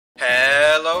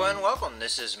Hello and welcome,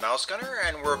 this is Mouse Gunner,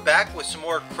 and we're back with some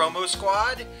more Chroma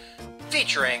Squad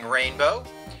featuring Rainbow.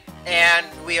 And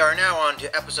we are now on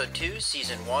to episode 2,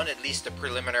 season 1, at least the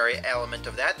preliminary element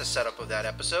of that, the setup of that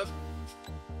episode.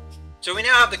 So we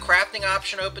now have the crafting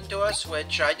option open to us,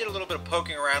 which I did a little bit of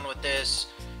poking around with this,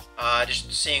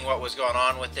 just seeing what was going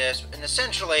on with this. And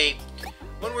essentially,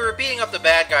 when we were beating up the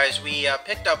bad guys, we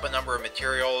picked up a number of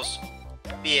materials,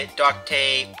 be it duct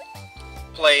tape,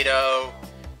 Play-Doh,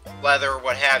 leather,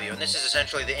 what have you. And this is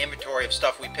essentially the inventory of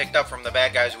stuff we picked up from the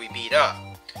bad guys we beat up.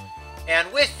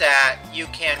 And with that, you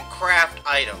can craft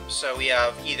items. So we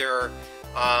have either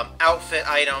outfit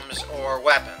items or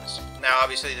weapons. Now,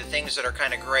 obviously, the things that are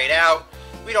kind of grayed out,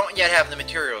 we don't yet have the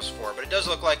materials for. But it does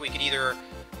look like we could either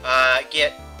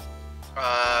get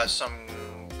some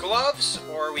gloves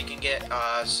or we can get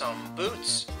some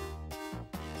boots.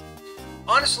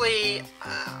 Honestly,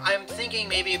 I'm thinking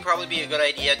maybe it'd probably be a good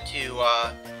idea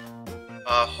to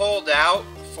hold out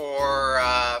for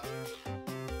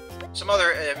some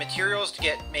other materials to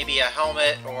get maybe a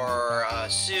helmet or a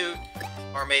suit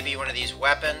or maybe one of these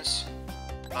weapons.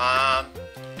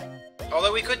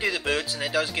 Although we could do the boots, and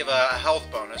it does give a health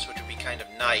bonus, which would be kind of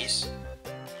nice.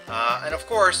 And of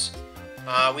course,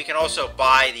 we can also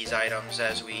buy these items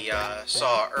as we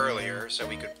saw earlier, so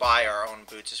we could buy our own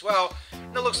boots as well.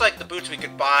 And it looks like the boots we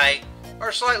could buy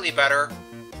are slightly better,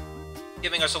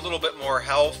 giving us a little bit more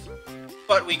health.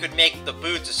 But we could make the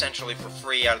boots essentially for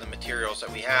free out of the materials that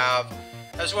we have,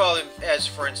 as well as,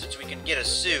 for instance, we can get a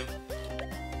suit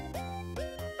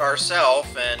ourselves,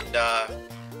 and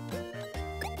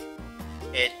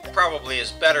it probably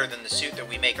is better than the suit that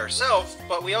we make ourselves,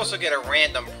 but we also get a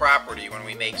random property when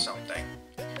we make something.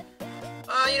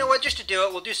 You know what, just to do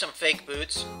it, we'll do some fake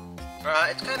boots.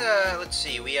 It's kind of, let's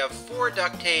see, we have 4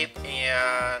 duct tape,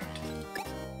 and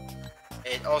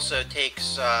it also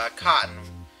takes cotton,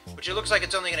 which it looks like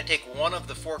it's only going to take 1 of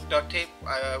the 4 duct tape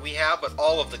we have, but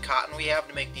all of the cotton we have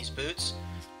to make these boots.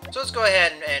 So let's go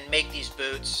ahead and make these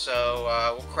boots, so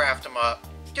we'll craft them up,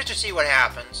 just to see what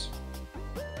happens.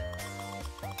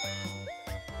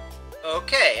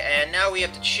 Okay, and now we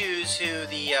have to choose who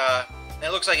the,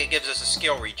 it looks like it gives us a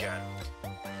skill regen.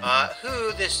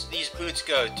 Who these boots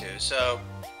go to, so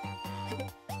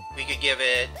we could give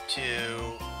it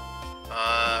to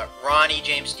Ronnie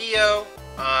James Dio,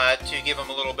 to give him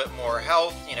a little bit more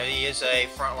health. You know, he is a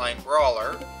frontline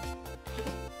brawler.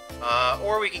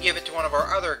 Or we could give it to one of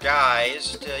our other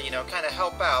guys to, you know, kind of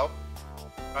help out,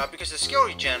 because the skill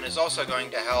regen is also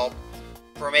going to help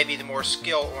for maybe the more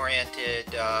skill-oriented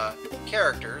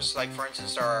characters, like for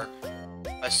instance our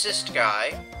assist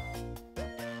guy.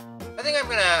 I think I'm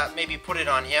gonna maybe put it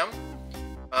on him,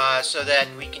 so that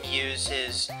we can use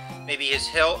his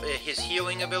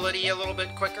healing ability a little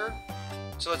bit quicker.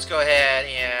 So let's go ahead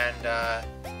and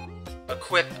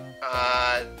equip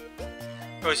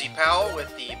Cozy Powell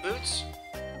with the boots,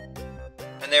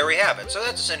 and there we have it. So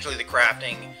that's essentially the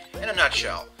crafting in a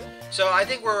nutshell. So I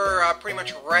think we're pretty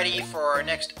much ready for our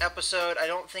next episode. I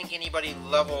don't think anybody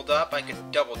leveled up. I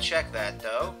could double check that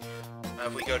though.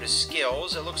 If we go to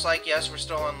skills, it looks like, yes, we're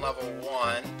still on level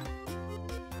 1.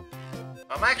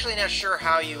 I'm actually not sure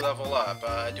how you level up.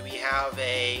 Do we have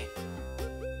a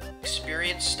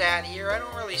experience stat here? I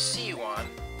don't really see one.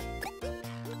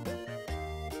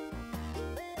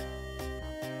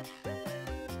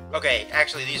 Okay,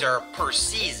 actually these are per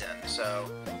season, so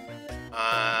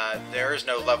there is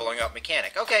no leveling up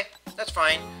mechanic. Okay, that's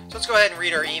fine. So let's go ahead and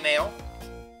read our email.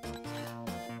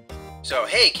 So,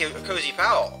 hey, Cozy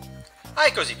Powell. Hi,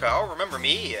 Cozy Powell. Remember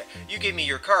me? You gave me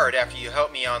your card after you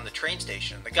helped me on the train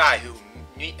station. The guy who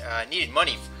needed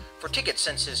money for tickets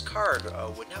since his card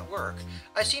would not work.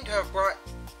 I seem to have brought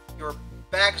your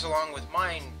bags along with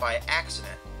mine by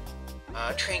accident.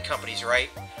 Train companies, right?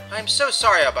 I'm so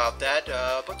sorry about that,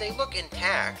 but they look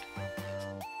intact.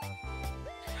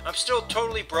 I'm still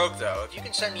totally broke, though. If you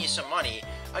can send me some money,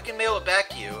 I can mail it back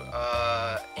to you,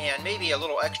 and maybe a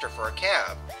little extra for a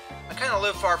cab. I kind of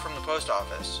live far from the post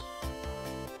office.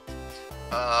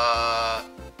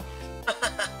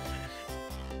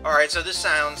 Alright, so this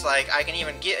sounds like I can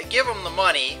even give them the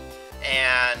money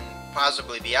and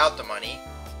possibly be out the money,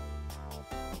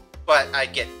 but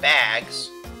I'd get bags.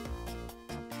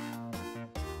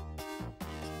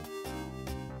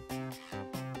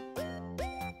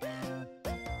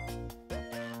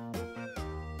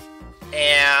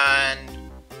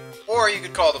 Or you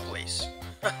could call the police.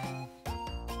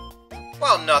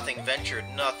 Well, nothing ventured,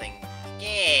 nothing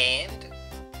gained.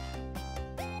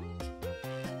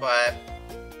 But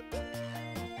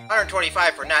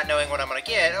 125 for not knowing what I'm gonna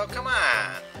get. Oh, come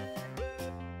on.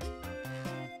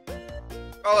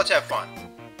 Oh, let's have fun.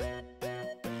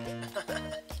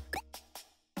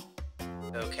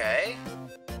 Okay.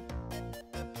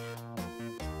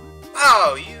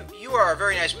 Wow, you are a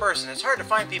very nice person. It's hard to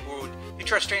find people who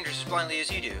trust strangers as blindly as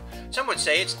you do. Some would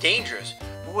say it's dangerous,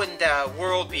 but wouldn't the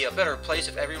world be a better place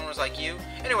if everyone was like you?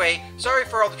 Anyway, sorry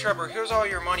for all the trouble. Here's all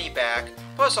your money back,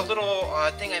 plus a little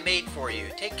thing I made for you.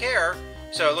 Take care.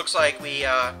 So it looks like we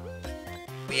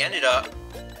ended up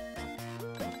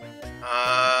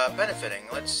benefiting.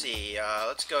 Let's see.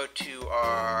 Let's go to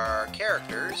our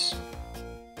characters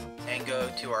and go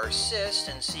to our assist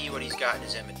and see what he's got in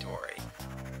his inventory.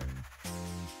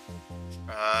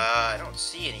 I don't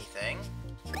see anything.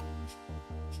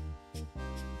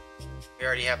 We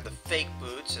already have the fake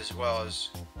boots as well as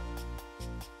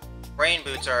rain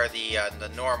boots are the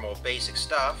normal basic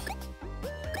stuff.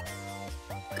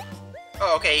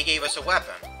 Oh, okay, he gave us a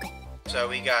weapon. So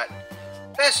we got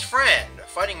best friend.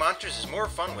 Fighting monsters is more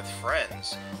fun with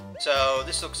friends. So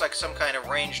this looks like some kind of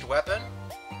ranged weapon,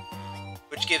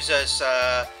 which gives us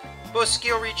both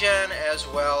skill regen as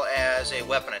well as a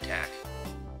weapon attack.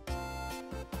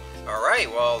 Alright,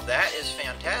 well that is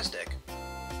fantastic.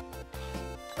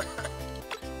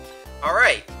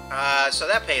 Alright, so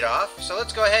that paid off. So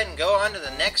let's go ahead and go on to the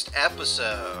next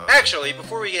episode. Actually,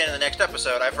 before we get into the next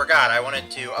episode, I forgot I wanted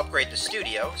to upgrade the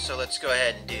studio, so let's go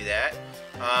ahead and do that.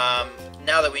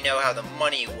 Now that we know how the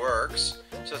money works,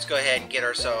 so let's go ahead and get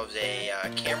ourselves a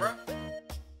camera.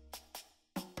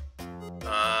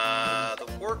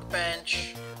 The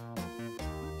workbench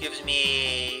gives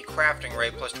me crafting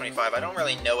rate plus 25. I don't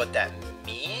really know what that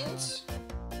means.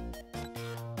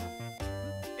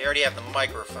 We already have the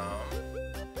microphone.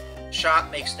 Shop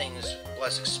makes things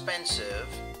less expensive.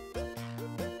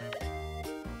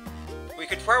 We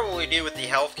could probably do with the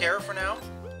healthcare for now.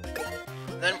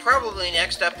 Then probably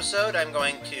next episode I'm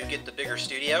going to get the bigger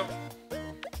studio.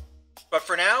 But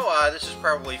for now, this is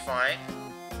probably fine.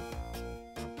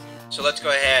 So let's go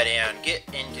ahead and get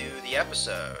into the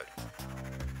episode.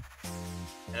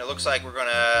 And it looks like we're going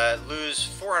to lose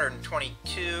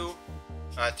 422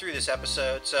 through this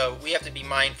episode, so we have to be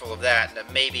mindful of that, and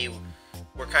that maybe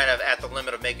we're kind of at the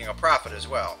limit of making a profit as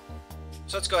well.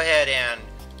 So let's go ahead and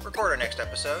record our next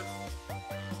episode.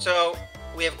 So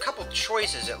we have a couple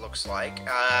choices, it looks like.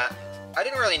 I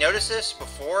didn't really notice this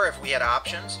before if we had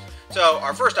options. So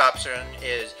our first option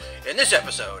is, in this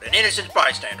episode, an innocent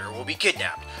bystander will be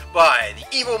kidnapped by the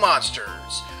evil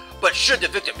monsters. But should the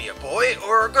victim be a boy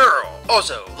or a girl?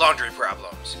 Also, laundry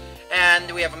problems. And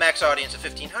we have a max audience of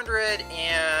 1,500,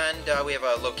 and we have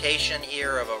a location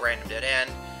here of a random dead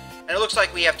end. And it looks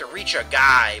like we have to reach a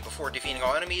guy before defeating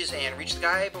all enemies, and reach the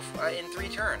guy in 3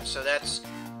 turns. So that's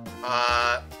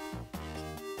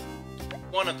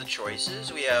one of the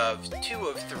choices. We have 2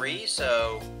 of 3,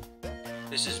 so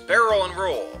this is Barrel and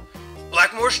Roll.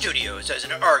 Blackmore Studios has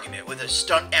an argument with a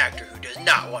stunt actor who does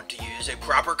not want to use a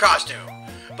proper costume,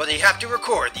 but they have to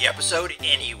record the episode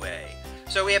anyway.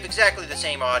 So we have exactly the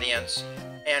same audience,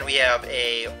 and we have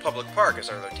a public park as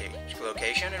our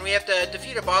location, and we have to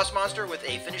defeat a boss monster with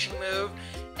a finishing move,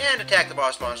 and attack the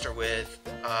boss monster with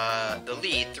the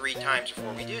lead 3 times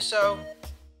before we do so.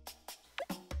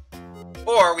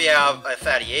 Or we have a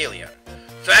fatty alien.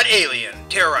 Fat alien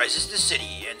terrorizes the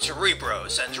city, and Cerebro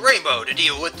sends Rainbow to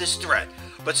deal with this threat,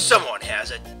 but someone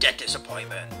has a dentist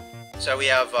appointment. So we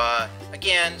have,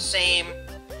 again, same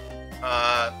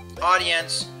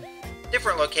audience,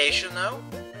 different location though,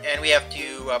 and we have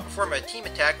to perform a team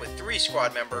attack with 3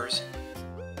 squad members,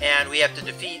 and we have to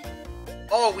defeat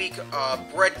all weak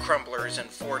bread crumblers in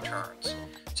 4 turns.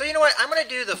 So you know what, I'm going to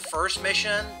do the first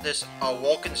mission, this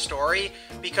Vulcan story,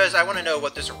 because I want to know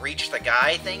what this reach the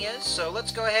guy thing is, so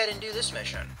let's go ahead and do this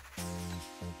mission.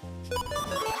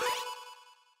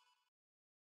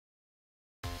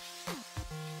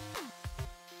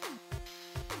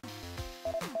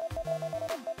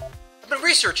 I've been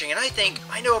researching and I think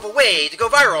I know of a way to go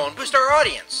viral and boost our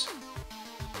audience.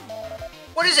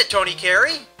 What is it, Tony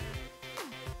Carey?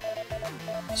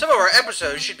 Some of our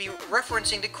episodes should be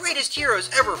referencing the greatest heroes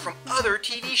ever from other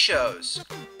TV shows.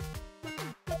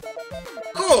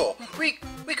 Cool! We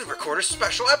could record a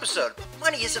special episode.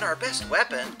 Money isn't our best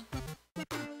weapon.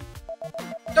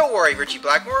 Don't worry, Richie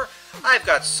Blackmore. I've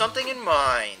got something in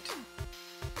mind.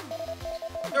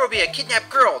 There will be a kidnapped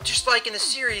girl, just like in the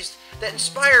series that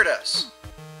inspired us.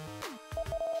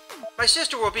 My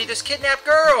sister will be this kidnapped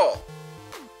girl.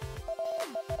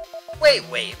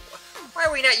 Wait. Why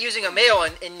are we not using a male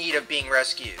in need of being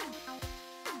rescued?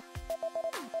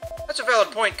 That's a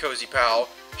valid point, Cozy Pal.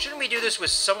 Shouldn't we do this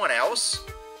with someone else?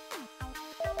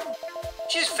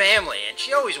 She's family, and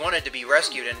she always wanted to be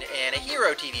rescued in a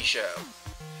hero TV show.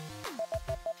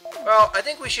 Well, I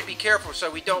think we should be careful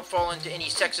so we don't fall into any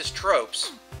sexist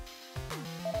tropes.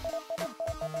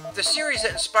 The series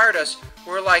that inspired us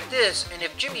were like this, and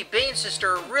if Jimmy Bain's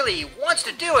sister really wants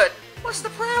to do it, what's the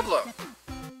problem?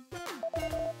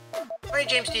 Honey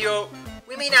James Dio,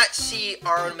 we may not see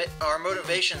our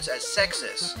motivations as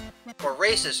sexist, or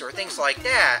racist, or things like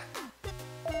that,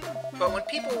 but when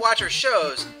people watch our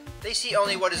shows, they see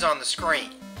only what is on the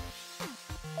screen.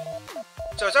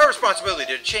 So it's our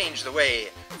responsibility to change the way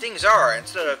things are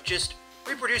instead of just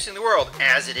reproducing the world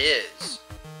as it is.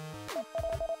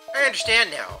 I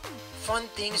understand now. Fun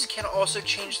things can also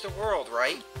change the world,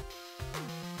 right?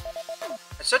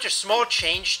 And such a small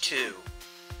change, too.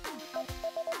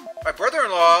 My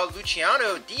brother-in-law,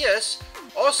 Luciano Diaz,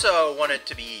 also wanted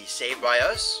to be saved by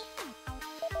us.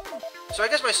 So I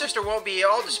guess my sister won't be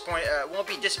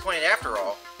disappointed after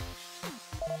all.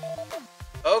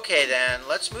 Okay then,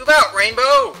 let's move out,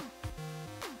 Rainbow!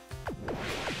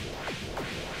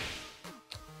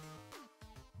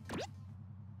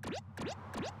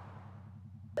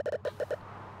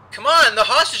 Come on, the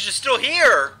hostage is still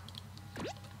here!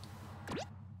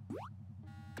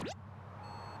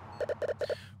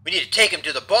 We need to take him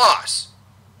to the boss!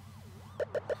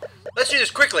 Let's do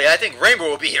this quickly, I think Rainbow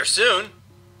will be here soon.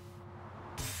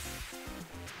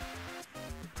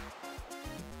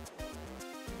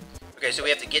 Okay, so we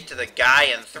have to get to the guy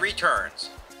in 3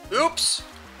 turns. Oops!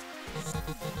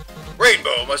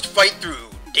 Rainbow must fight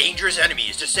through dangerous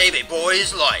enemies to save a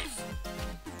boy's life.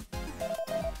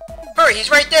 Hurry,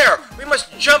 he's right there! We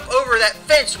must jump over that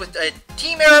fence with a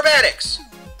team aerobatics!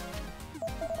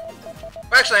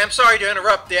 Well, actually, I'm sorry to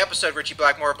interrupt the episode, Richie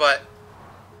Blackmore, but...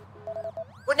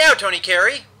 What now, Tony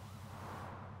Carey?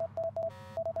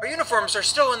 Our uniforms are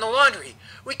still in the laundry.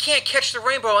 We can't catch the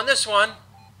rainbow on this one.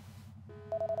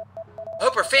 I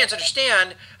hope our fans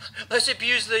understand. Let's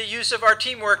abuse the use of our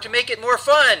teamwork to make it more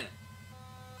fun.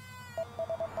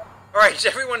 Alright, is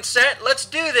everyone set? Let's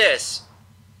do this.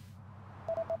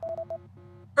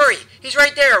 Hurry, he's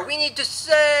right there. We need to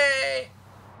say...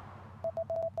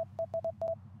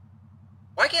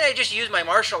 Why can't I just use my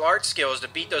martial arts skills to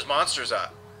beat those monsters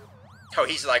up? Oh,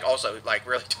 he's like also like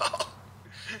really tall.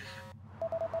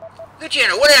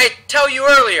 Luciano, what did I tell you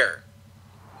earlier?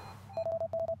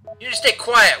 You need to stay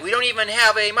quiet. We don't even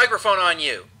have a microphone on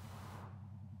you.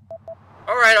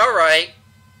 Alright, alright.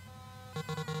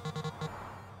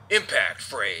 Impact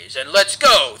phrase, and let's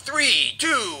go! 3, 2,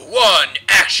 1,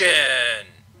 action!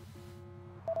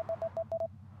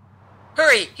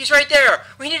 Hurry! He's right there!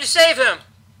 We need to save him!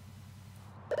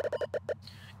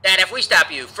 And if we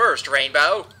stop you first,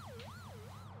 Rainbow.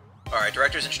 Alright,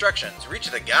 director's instructions. Reach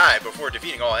the guy before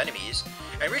defeating all enemies.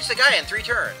 And reach the guy in 3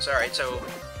 turns. Alright, so...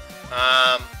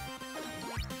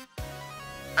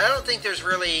 I don't think there's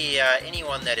really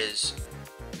anyone that is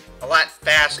a lot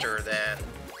faster than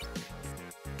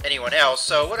anyone else.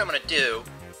 So what I'm going to do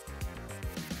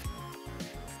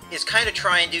is kind of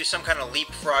try and do some kind of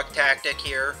leapfrog tactic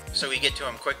here so we get to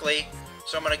him quickly.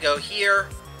 So I'm going to go here.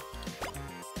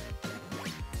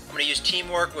 I'm going to use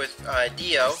teamwork with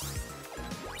Dio.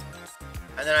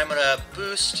 And then I'm going to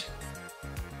boost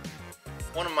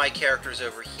one of my characters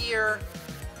over here.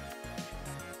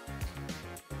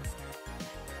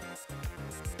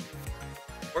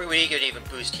 Or we could even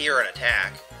boost here and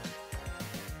attack.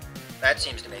 That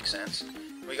seems to make sense.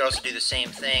 We could also do the same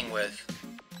thing with...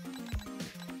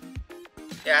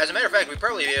 Yeah, as a matter of fact, we'd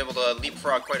probably be able to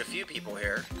leapfrog quite a few people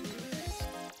here.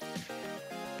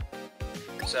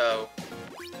 So,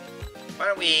 why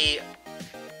don't we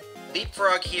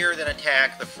leapfrog here, then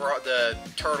attack the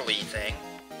turtle-y thing.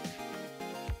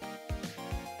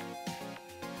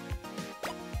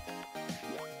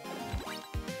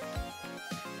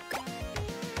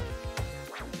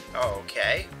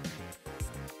 Okay.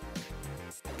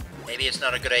 Maybe it's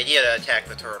not a good idea to attack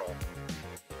the turtle.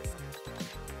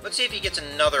 Let's see if he gets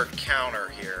another counter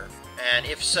here. And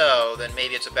if so, then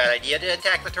maybe it's a bad idea to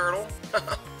attack the turtle.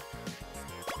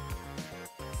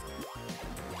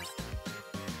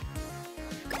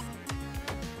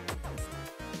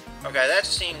 Okay, that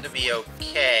seemed to be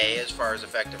okay as far as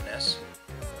effectiveness.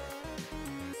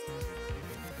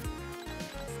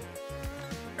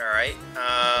 Alright,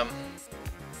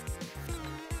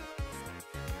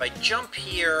 if I jump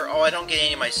here... Oh, I don't get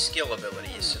any of my skill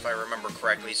abilities, if I remember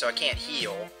correctly, so I can't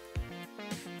heal.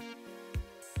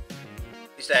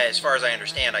 At least that, as far as I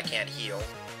understand, I can't heal.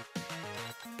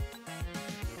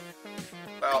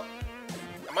 Well,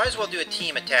 I might as well do a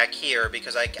team attack here,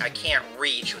 because I can't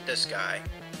reach with this guy.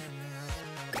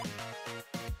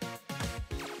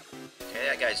 Okay,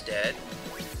 that guy's dead.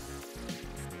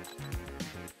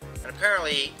 And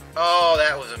apparently... Oh,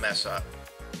 that was a mess up.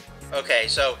 Okay,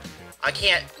 so I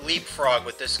can't leapfrog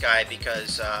with this guy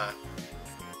because,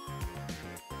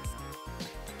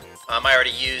 I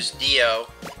already used Dio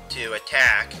to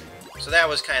attack, so that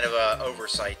was kind of an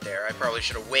oversight there. I probably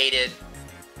should have waited,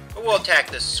 but we'll attack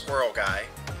this squirrel guy.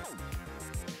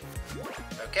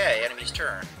 Okay, enemy's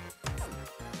turn.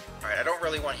 Alright, I don't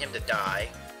really want him to die.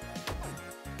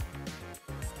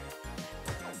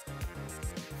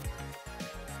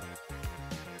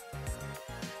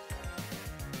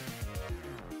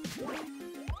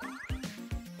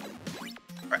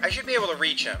 Alright, I should be able to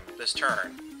reach him this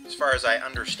turn, as far as I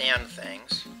understand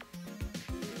things.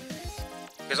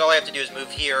 Because all I have to do is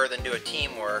move here, then do a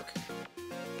teamwork,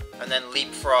 and then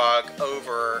leapfrog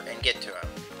over and get to him.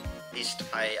 At least,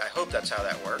 I hope that's how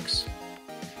that works.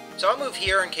 So I'll move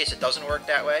here in case it doesn't work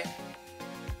that way.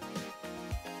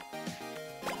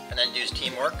 And then do his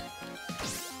teamwork.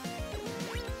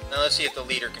 Now let's see if the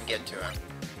leader can get to him.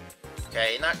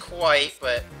 Okay, not quite,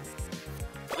 but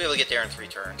I'll be able to get there in 3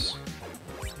 turns.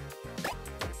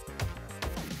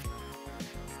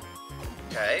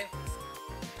 Okay.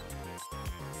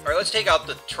 Alright, let's take out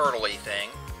the turtley thing.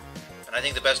 And I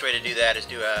think the best way to do that is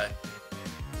do a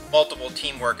multiple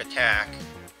teamwork attack.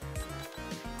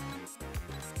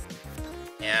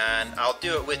 And I'll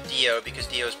do it with Dio because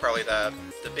Dio is probably the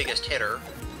biggest hitter.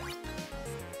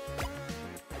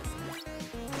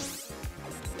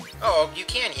 Oh, you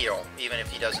can heal even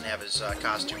if he doesn't have his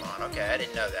costume on. Okay, I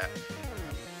didn't know that.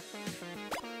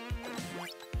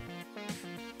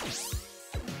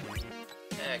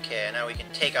 Okay, now we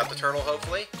can take out the turtle,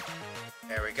 hopefully.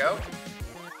 There we go.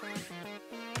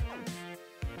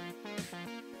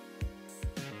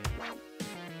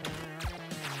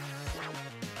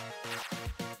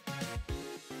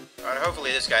 Alright,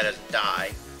 hopefully this guy doesn't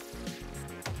die.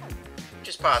 Which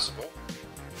is possible.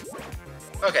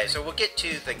 Okay, so we'll get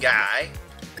to the guy.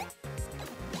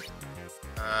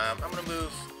 I'm gonna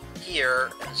move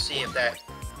here and see if that...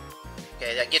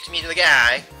 Okay, that gets me to the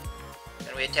guy.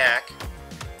 Then we attack.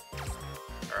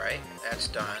 Alright, that's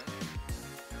done.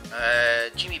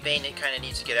 Jimmy Bain kind of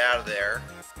needs to get out of there.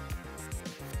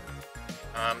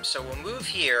 So we'll move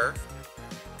here.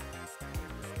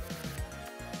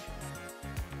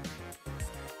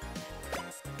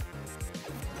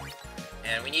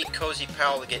 And we need Cozy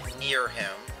Powell to get near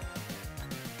him.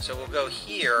 So we'll go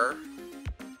here.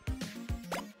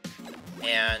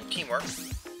 And teamwork.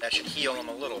 That should heal him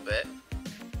a little bit.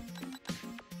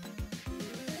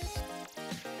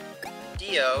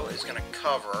 Dio is going to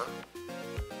cover.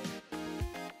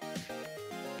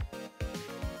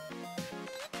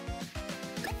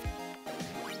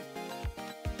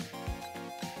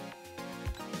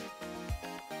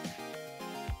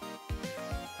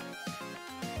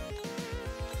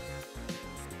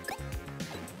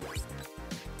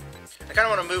 I kind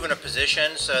of want to move in a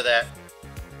position so that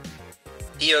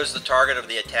Dio's the target of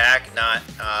the attack, not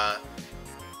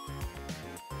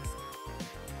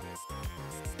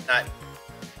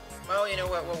well, you know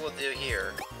what we'll do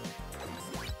here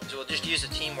is we'll just use the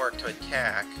teamwork to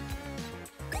attack.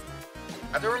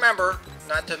 I have to remember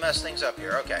not to mess things up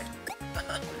here. Okay.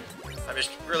 I'm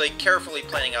just really carefully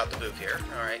planning out the move here.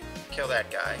 Alright, kill that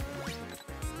guy.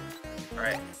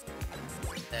 Alright.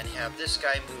 Then have this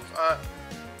guy move up.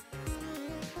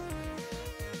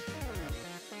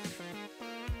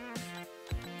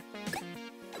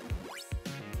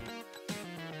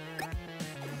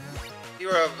 If you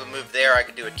were able to move there, I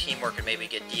could do a teamwork and maybe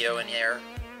get Dio in here.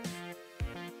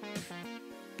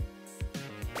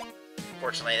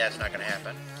 Fortunately, that's not going to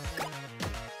happen.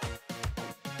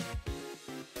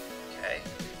 Okay.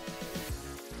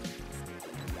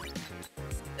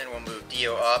 Then we'll move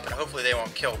Dio up, and hopefully they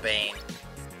won't kill Bane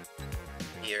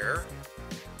here.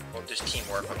 We'll just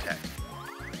teamwork with Heck.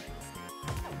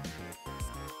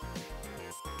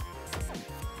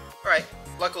 Alright,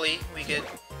 luckily we could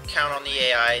count on the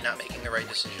AI not making the right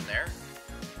decision there.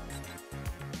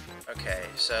 Okay,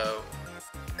 so...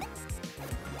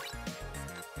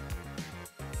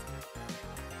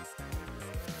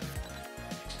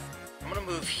 I'm gonna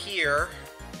move here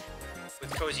with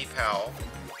Cozy Powell.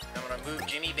 I'm gonna move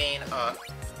Jimmy Bain up.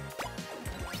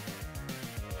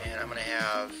 And I'm gonna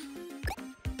have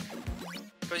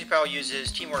Cozy Powell use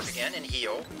his teamwork again and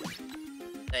heal.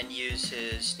 Then use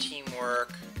his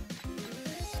teamwork...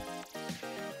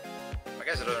 I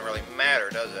guess it doesn't really matter,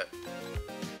 does it?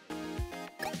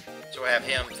 So we'll have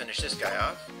him finish this guy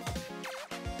off.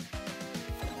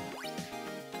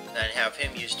 Then have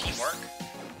him use teamwork.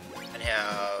 And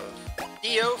have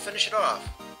Dio finish it off.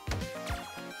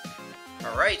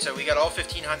 Alright, so we got all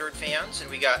 1,500 fans, and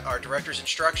we got our director's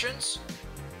instructions.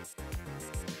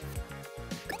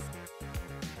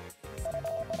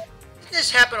 Didn't this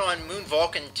happen on Moon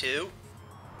Vulcan 2?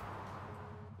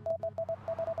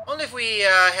 Well, only if we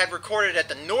had recorded at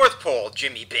the North Pole,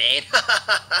 Jimmy Bain.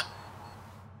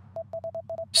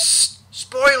 Psst,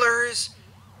 spoilers!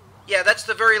 Yeah, that's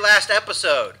the very last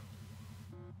episode.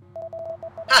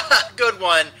 Haha, good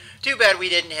one. Too bad we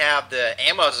didn't have the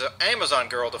Amazon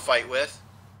girl to fight with.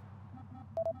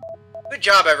 Good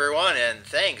job, everyone, and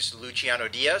thanks, Luciano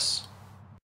Diaz.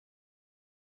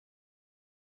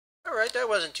 Alright, that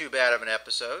wasn't too bad of an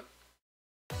episode.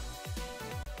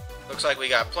 Looks like we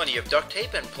got plenty of duct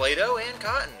tape and Play-Doh and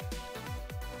cotton.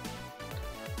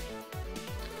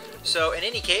 So, in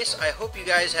any case, I hope you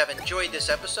guys have enjoyed this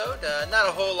episode. Not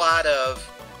a whole lot of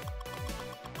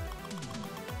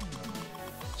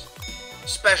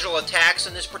special attacks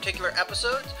in this particular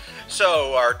episode.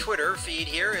 So, our Twitter feed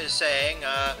here is saying,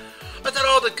 I thought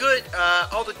all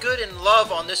the good and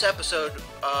love on this episode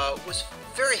was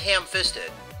very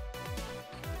ham-fisted.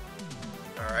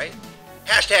 All right.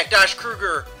 Hashtag Dodge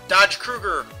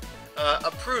Kruger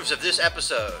approves of this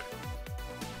episode.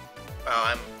 Wow,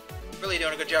 I'm really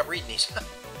doing a good job reading these.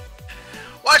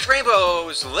 Watch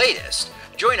Rainbow's latest.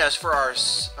 Join us for our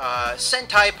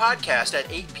Sentai podcast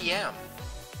at 8 p.m.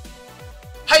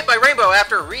 Hype by Rainbow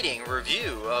after reading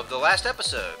review of the last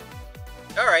episode.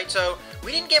 Alright, so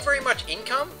we didn't get very much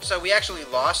income, so we actually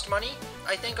lost money,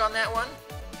 I think, on that one.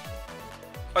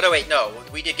 Oh, no, wait, no.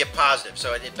 We did get positive,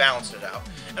 so it balanced it out.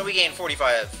 And we gained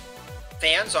 45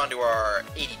 fans onto our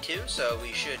 82, so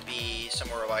we should be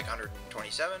somewhere like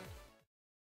 127.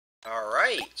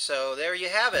 Alright, so there you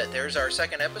have it. There's our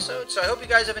second episode. So I hope you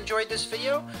guys have enjoyed this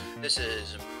video. This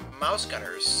is Mouse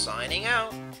Gunner signing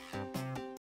out.